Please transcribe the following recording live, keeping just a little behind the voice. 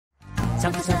シ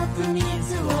ャクシャク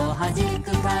水を弾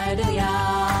くカエル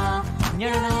やニ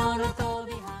ョロノロ飛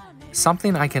び跳ね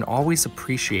Something I can always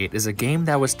appreciate is a game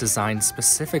that was designed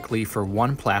specifically for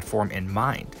one platform in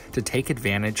mind, to take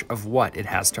advantage of what it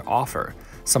has to offer.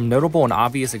 Some notable and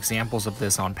obvious examples of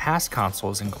this on past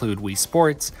consoles include Wii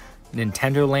Sports,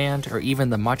 Nintendo Land, or even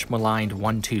the much maligned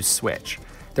 1-2 Switch.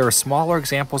 There are smaller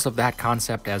examples of that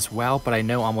concept as well, but I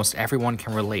know almost everyone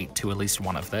can relate to at least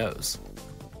one of those.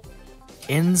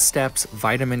 In steps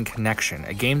Vitamin Connection,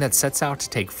 a game that sets out to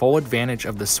take full advantage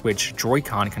of the Switch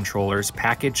Joy-Con controllers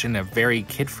packaged in a very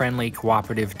kid-friendly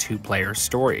cooperative two-player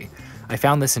story. I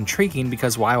found this intriguing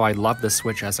because while I love the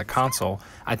Switch as a console,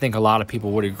 I think a lot of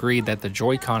people would agree that the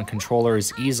Joy-Con controller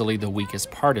is easily the weakest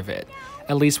part of it,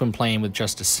 at least when playing with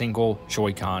just a single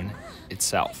Joy-Con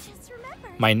itself.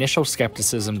 My initial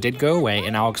skepticism did go away,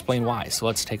 and I'll explain why, so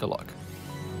let's take a look.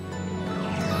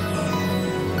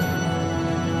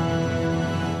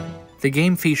 The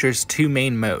game features two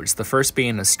main modes, the first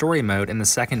being a story mode and the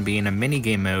second being a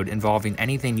minigame mode involving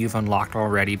anything you've unlocked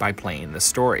already by playing the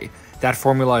story. That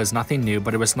formula is nothing new,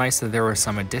 but it was nice that there were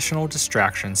some additional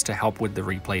distractions to help with the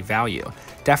replay value.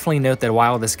 Definitely note that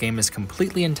while this game is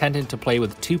completely intended to play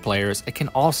with 2 players, it can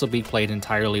also be played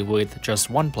entirely with just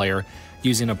 1 player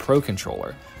using a Pro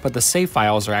controller, but the save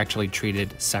files are actually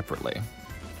treated separately.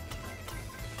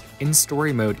 In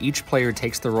story mode, each player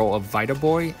takes the role of Vita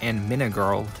Boy and Minna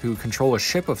Girl, who control a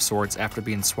ship of sorts after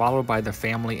being swallowed by the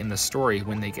family in the story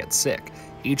when they get sick.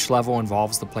 Each level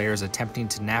involves the players attempting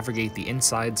to navigate the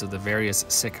insides of the various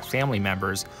sick family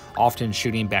members, often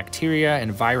shooting bacteria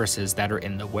and viruses that are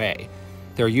in the way.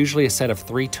 There are usually a set of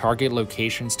 3 target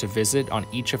locations to visit on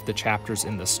each of the chapters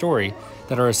in the story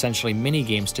that are essentially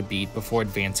mini-games to beat before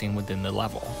advancing within the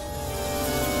level.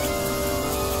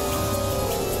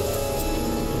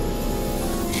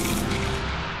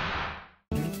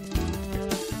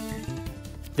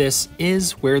 This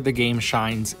is where the game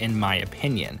shines in my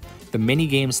opinion. The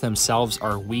mini-games themselves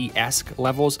are Wii-esque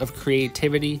levels of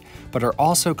creativity, but are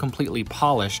also completely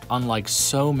polished, unlike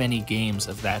so many games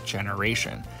of that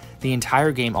generation. The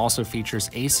entire game also features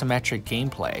asymmetric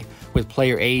gameplay, with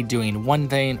player A doing one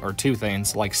thing or 2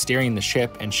 things like steering the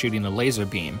ship and shooting a laser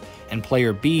beam, and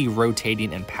player B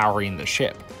rotating and powering the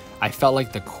ship. I felt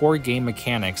like the core game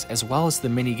mechanics as well as the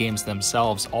minigames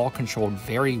themselves all controlled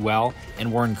very well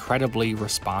and were incredibly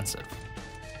responsive.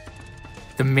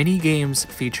 The minigames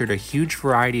featured a huge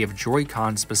variety of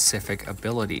Joy-Con specific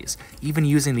abilities, even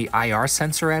using the IR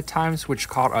sensor at times, which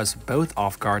caught us both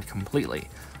off guard completely.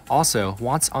 Also,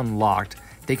 once unlocked,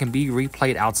 they can be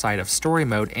replayed outside of story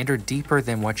mode and are deeper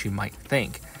than what you might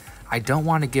think. I don't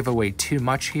want to give away too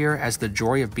much here, as the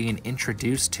joy of being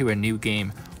introduced to a new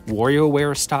game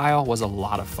WarioWare style was a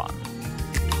lot of fun.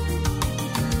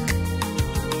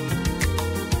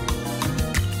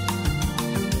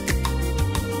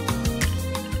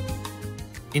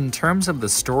 In terms of the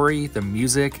story, the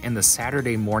music, and the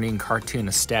Saturday morning cartoon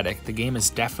aesthetic, the game is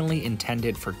definitely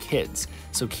intended for kids,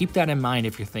 so keep that in mind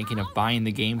if you're thinking of buying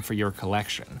the game for your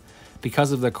collection.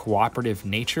 Because of the cooperative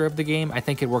nature of the game, I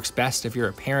think it works best if you're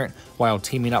a parent while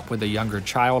teaming up with a younger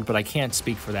child, but I can't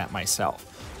speak for that myself.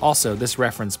 Also, this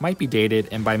reference might be dated,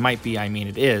 and by might be I mean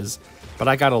it is, but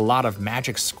I got a lot of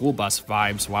Magic School Bus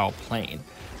vibes while playing,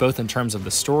 both in terms of the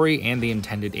story and the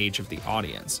intended age of the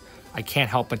audience. I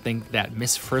can't help but think that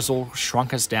Miss Frizzle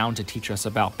shrunk us down to teach us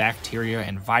about bacteria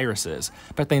and viruses,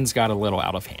 but things got a little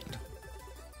out of hand.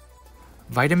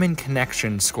 Vitamin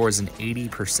Connection scores an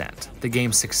 80%. The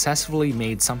game successfully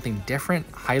made something different,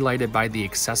 highlighted by the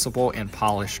accessible and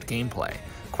polished gameplay.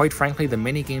 Quite frankly, the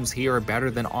minigames here are better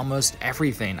than almost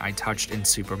everything I touched in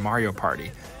Super Mario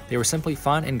Party. They were simply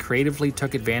fun and creatively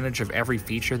took advantage of every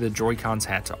feature the Joy-Cons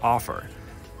had to offer.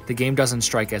 The game doesn't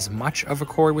strike as much of a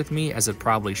chord with me as it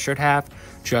probably should have,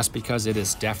 just because it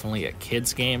is definitely a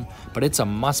kid's game, but it's a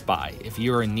must-buy if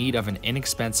you are in need of an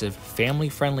inexpensive,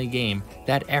 family-friendly game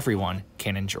that everyone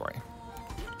can enjoy.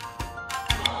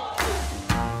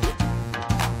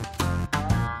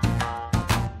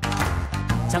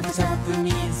 Chop chop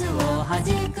水を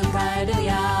弾くカエル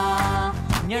や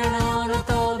ニョロノ